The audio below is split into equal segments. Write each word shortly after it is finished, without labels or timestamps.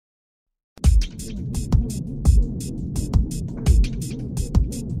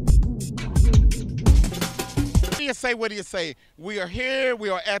you say? What do you say? We are here. We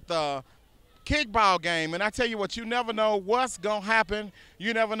are at the kickball game, and I tell you what, you never know what's gonna happen.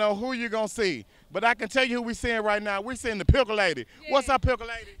 You never know who you're gonna see. But I can tell you who we're seeing right now. We're seeing the Pickle Lady. Yeah. What's up, Pickle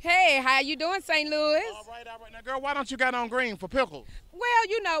Lady? Hey, how you doing, St. Louis? All right. Now, girl, why don't you got on green for pickles? Well,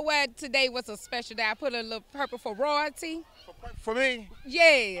 you know what? Today was a special day. I put a little purple for royalty. For me?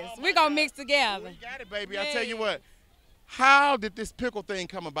 Yes. Oh, we're going to mix together. We got it, baby. Yes. I tell you what. How did this pickle thing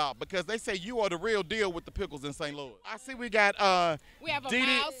come about? Because they say you are the real deal with the pickles in St. Louis. I see we got we have a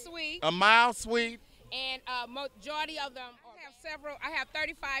mild sweet. A mild sweet. And majority of them I have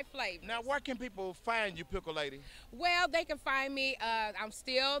 35 flavors. Now, where can people find you, Pickle Lady? Well, they can find me. I'm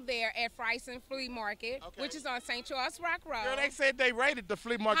still there at Friesen Flea Market, which is on St. Charles Rock Road. Girl, they said they raided the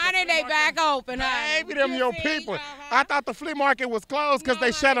flea market. Honey, they back open, honey. Baby, them your people. I thought the flea market was closed because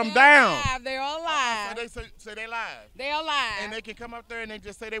they shut them down. They're all live. So they say they live. They're live. And they can come up there and they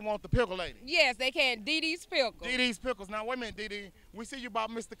just say they want the Pickle Lady. Yes, they can. Didi's Pickles. Didi's Pickles. Now, wait a minute, Didi. We see you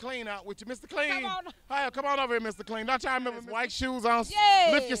bought Mr. Clean out with you. Mr. Clean. Come on. Hi, come on over here, Mr. Clean. Don't y'all remember white shoes on?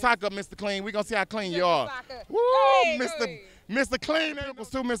 Yes. Lift your sock up, Mr. Clean. We're going to see how clean you are. Woo, hey, Mr. Clean. Pickles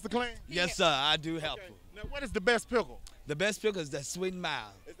too, Mr. Clean. Yes, sir. I do helpful. Now, what is the best pickle? The best pickle is that sweet and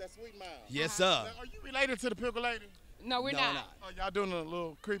mild. Is that sweet and mild? Yes, sir. Now, are you related to the Pickle Lady? No, we're not. Oh, y'all doing a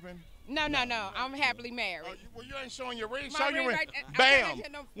little creeping? No. I'm happily married. Well, you ain't showing your ring. My Show your ring. Right, Bam.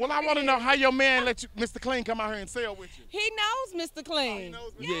 Well, I want to know how your man let you, Mr. Clean, come out here and sell with you. He knows Mr. Clean. Oh,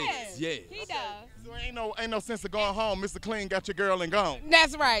 he knows Mr. Yes. He does. So ain't no sense of going home. Mr. Clean got your girl and gone.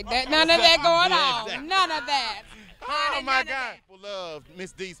 That's right. None of that going on. Exactly. None of that. Oh, my God. People love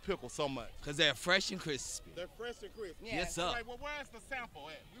Miss D's pickles so much. Because they're fresh and crispy. They're fresh and crispy. Yes, sir. All right, well, where's the sample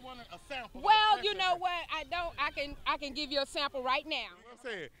at? We want a sample. Well, you know what? I can give you a sample right now. I'm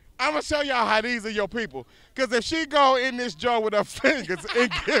saying, I'm going to show y'all how these are your people. Because if she go in this jar with her fingers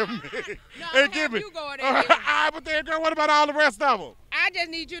and give me. No, give me. You go in there. All right, but then, girl, what about all the rest of them? I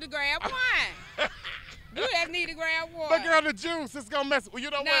just need you to grab one. You just need to grab one. But girl, the juice is gonna mess. Well, you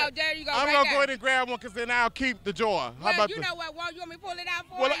know what? No, there you go. I'm gonna go ahead and grab one, cause then I'll keep the jar. Well, How about you know what? You want me to pull it out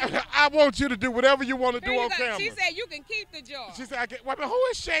for well, you? I want you to do whatever you want to do on camera. She said you can keep the jar. She said I can. Wait, but who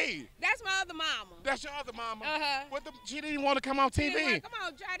is she? That's my other mama. That's your other mama. What she didn't even want to come on TV. Come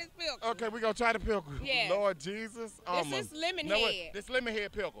on, try this pickle. Okay, we're gonna try the pickle. Yes. Lord Jesus. This is lemon head. This lemon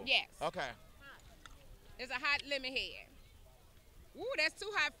head pickle. Yes. Okay. It's a hot lemon head. Ooh, that's too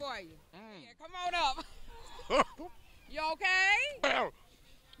hot for you. Yeah, come on up. You okay? Well,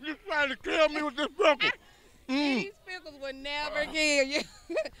 you trying to kill me with this pickle. These pickles will never kill you.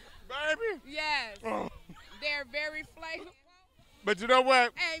 Baby? Yes. They're very flavorful. But you know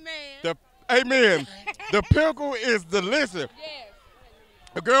what? Amen. Amen. The pickle is delicious. Yes.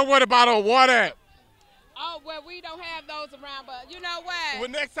 Girl, what about a water? Oh, well, we don't have those around, but you know what? Well,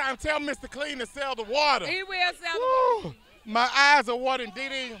 next time, tell Mr. Clean to sell the water. He will sell the water. My eyes are watering,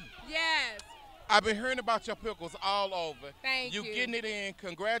 Didi. Yes. I've been hearing about your pickles all over. Thank you. You getting it in.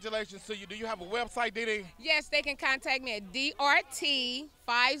 Congratulations to you. Do you have a website, Didi? Yes, they can contact me at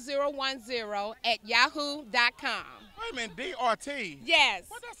drt5010@yahoo.com. Wait a minute, DRT? Yes.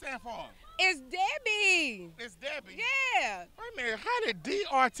 What does that stand for? It's Debbie. It's Debbie? Yeah. Wait a minute, how did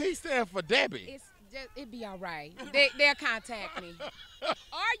DRT stand for Debbie? It'd be all right. They'll contact me.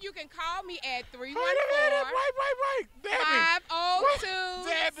 Or you can call me at 314 Wait. Debbie.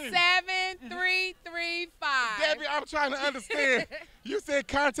 502-7335. Debbie, I'm trying to understand. You said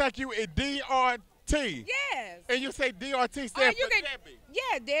contact you at DRT. Yes. And you say DRT stands for Debbie.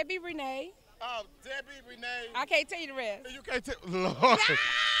 Yeah, Debbie Renee. Oh, Debbie Renee. I can't tell you the rest. You can't tell. Lord.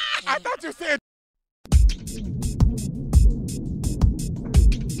 I thought you said